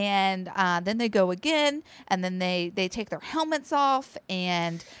 and then they go again, and then they take their helmets off,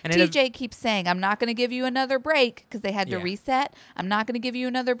 and TJ keeps saying, I'm not going to give you another break, because they had to reset. I'm not going to give you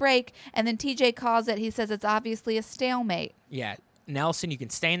another break. And then TJ calls it. He says it's obviously a stalemate. Yeah. Nelson, you can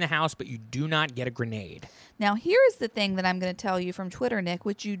stay in the house, but you do not get a grenade. Now, here is the thing that I'm going to tell you from Twitter, Nick,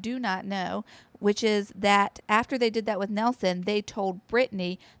 which you do not know, which is that after they did that with Nelson, they told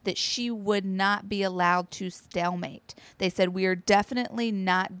Brittany that she would not be allowed to stalemate. They said, we are definitely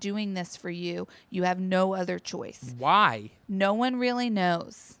not doing this for you. You have no other choice. Why? No one really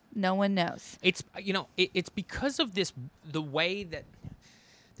knows. No one knows. It's, it's because of the way that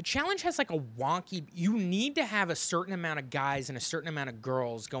the challenge has like a wonky, you need to have a certain amount of guys and a certain amount of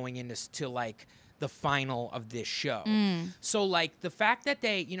girls going into like the final of this show. So like the fact that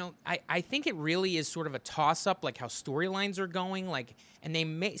they, I think it really is sort of a toss up, like how storylines are going, like, and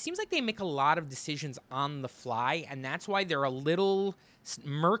seems like they make a lot of decisions on the fly. And that's why they're a little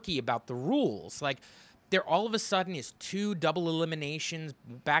murky about the rules. Like there all of a sudden is 2 double eliminations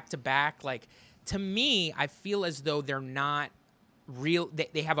back to back. Like to me, I feel as though they're not real.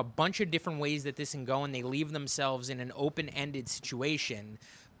 They have a bunch of different ways that this can go, and they leave themselves in an open-ended situation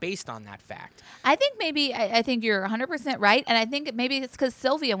based on that fact. I think maybe I think you're 100% right, and I think maybe it's because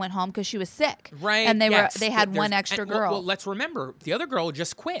Sylvia went home because she was sick, right? And they had one extra girl. Well, let's remember the other girl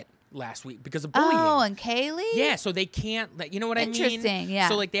just quit. last week because of bullying. Oh, and Kaylee? Yeah, so they can't, you know what I mean? Interesting, yeah.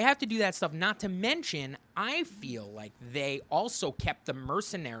 So, like, they have to do that stuff. Not to mention, I feel like they also kept the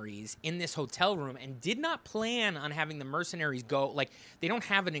mercenaries in this hotel room and did not plan on having the mercenaries go. Like, they don't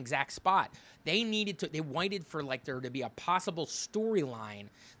have an exact spot. They waited for, like, there to be a possible storyline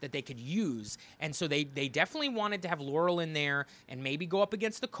that they could use. And so they definitely wanted to have Laurel in there and maybe go up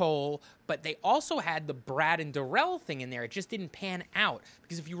against Nicole. But they also had the Brad and Darrell thing in there. It just didn't pan out.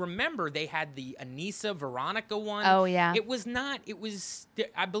 Because if you remember, they had the Anissa Veronica one. Oh, yeah.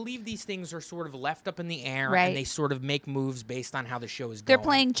 I believe these things are sort of left up in the air. Right. And they sort of make moves based on how the show is going. They're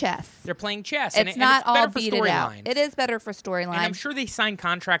playing chess. It's not all better for beat it out. storyline. It is better for storyline. And I'm sure they signed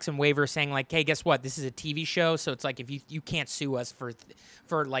contracts and waivers saying, like, hey, guess what? This is a TV show, so it's like if you can't sue us for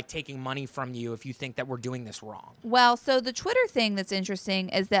like taking money from you if you think that we're doing this wrong. Well, so the Twitter thing that's interesting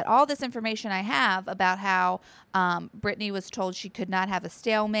is that all this information I have about how Brittany was told she could not have a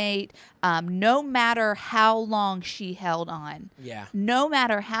stalemate, no matter how long she held on. Yeah. No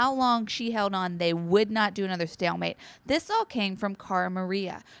matter how long she held on, they would not do another stalemate. This all came from Cara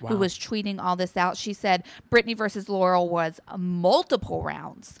Maria, who was tweeting all this out. She said Brittany versus Laurel was multiple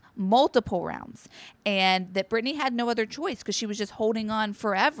rounds, and that Brittany had no other choice because she was just holding on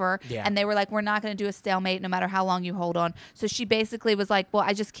forever. Yeah. And they were like, we're not going to do a stalemate no matter how long you hold on. So she basically was like, well,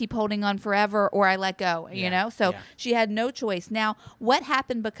 I just keep holding on forever or I let go, you know? So she had no choice. Now, what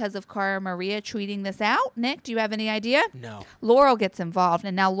happened because of Cara Maria tweeting this out? Nick, do you have any idea? No. Laurel gets involved,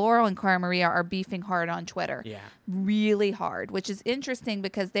 and now Laurel and Cara Maria are beefing hard on Twitter. Yeah. Really hard, which is interesting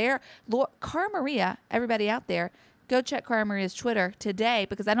because Cara Maria, everybody out there, go check Cara Maria's Twitter today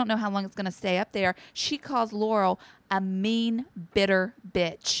because I don't know how long it's going to stay up there. She calls Laurel a mean, bitter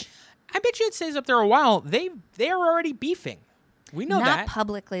bitch. I bet you it stays up there a while. They're already beefing. We know that. Not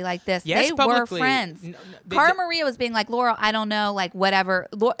publicly like this. Yes, they publicly. were friends. Cara Maria was being like, Laurel, I don't know, like whatever.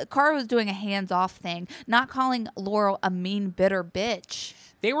 Cara was doing a hands-off thing, not calling Laurel a mean, bitter bitch.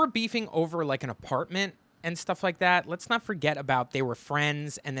 They were beefing over like an apartment and stuff like that. Let's not forget about they were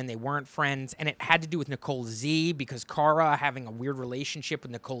friends and then they weren't friends. And it had to do with Nicole Z because Cara having a weird relationship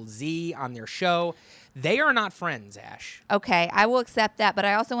with Nicole Z on their show. They are not friends, Ash. Okay, I will accept that. But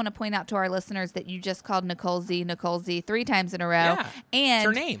I also want to point out to our listeners that you just called Nicole Z 3 times in a row. Yeah, and it's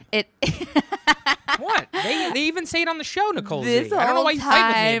her name. It What? They even say it on the show, Nicole this Z. I don't know why you fight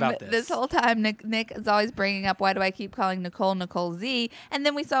with me about this. This whole time, Nick is always bringing up, why do I keep calling Nicole Z? And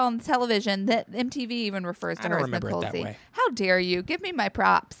then we saw on television that MTV even refers to her as Nicole Z. Way. How dare you? Give me my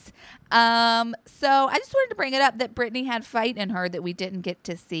props. So I just wanted to bring it up that Brittany had fight in her that we didn't get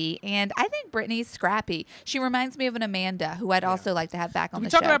to see. And I think Brittany's scrappy. She reminds me of an Amanda, who I'd also like to have back on the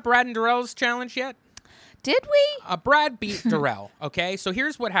show. Did we talk about Brad and Darrell's challenge yet? Did we? Brad beat Darrell, okay? So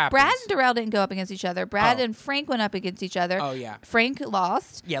here's what happened. Brad and Darrell didn't go up against each other. Brad and Frank went up against each other. Oh, yeah. Frank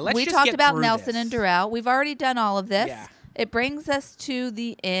lost. Yeah, let's We just talked get about through Nelson this. and Darrell. We've already done all of this. Yeah. It brings us to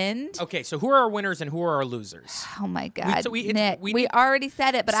the end. Okay, so who are our winners and who are our losers? Oh, my God. We we already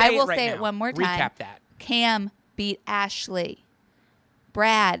said it, but I will say it now. one more time. Recap that. Cam beat Ashley.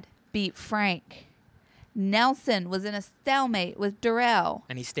 Brad beat Frank. Nelson was in a stalemate with Darrell.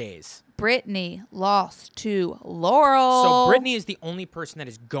 And he stays. Brittany lost to Laurel. So Brittany is the only person that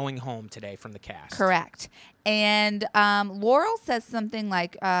is going home today from the cast. Correct. And Laurel says something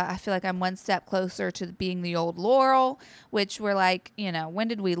like, I feel like I'm one step closer to being the old Laurel, which we're like, when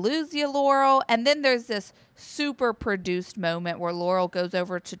did we lose you, Laurel? And then there's this super produced moment where Laurel goes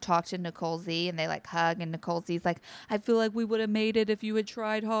over to talk to Nicole Z and they like hug and Nicole Z's like, I feel like we would have made it if you had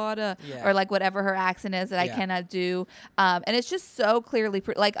tried harder, or like whatever her accent is that I cannot do. And it's just so clearly,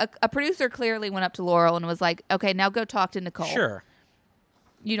 like a producer clearly went up to Laurel and was like, okay, now go talk to Nicole. Sure.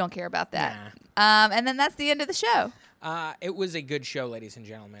 You don't care about that. Nah. And then that's the end of the show. It was a good show, ladies and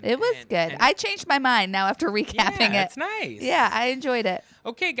gentlemen. It was good. I changed my mind now after recapping it. That's nice. Yeah, I enjoyed it.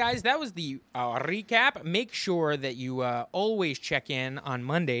 Okay, guys, that was the recap. Make sure that you always check in on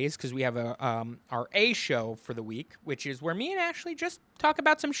Mondays because we have our A show for the week, which is where me and Ashley just talk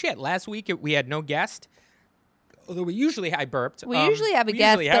about some shit. Last week we had no guest. Although we usually, I burped. We usually have a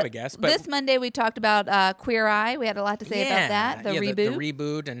guest. But this Monday we talked about Queer Eye. We had a lot to say about that. The reboot. The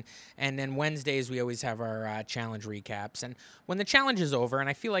reboot. And then Wednesdays we always have our challenge recaps. And when the challenge is over, and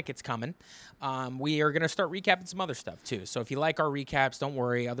I feel like it's coming, we are going to start recapping some other stuff too. So if you like our recaps, don't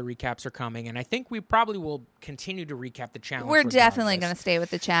worry. Other recaps are coming. And I think we probably will continue to recap the challenge. We're definitely going to stay with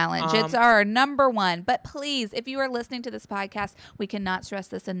the challenge. It's our number one. But please, if you are listening to this podcast, we cannot stress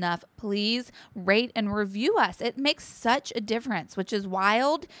this enough. Please rate and review us. It it makes such a difference, which is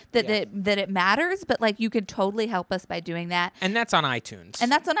wild that it matters, but like you could totally help us by doing that. And that's on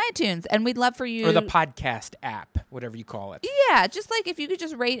iTunes. And we'd love for you, or the podcast app, whatever you call it. Yeah, just like if you could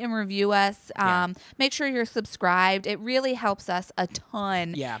just rate and review us, make sure you're subscribed. It really helps us a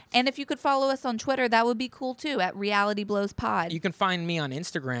ton. Yeah. And if you could follow us on Twitter, that would be cool too, at Reality Blows Pod. You can find me on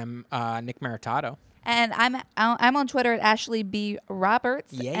Instagram, Nick Maritato. And I'm on Twitter at Ashley B.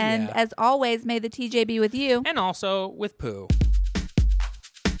 Roberts. Yeah. And as always, may the TJ be with you. And also with Pooh.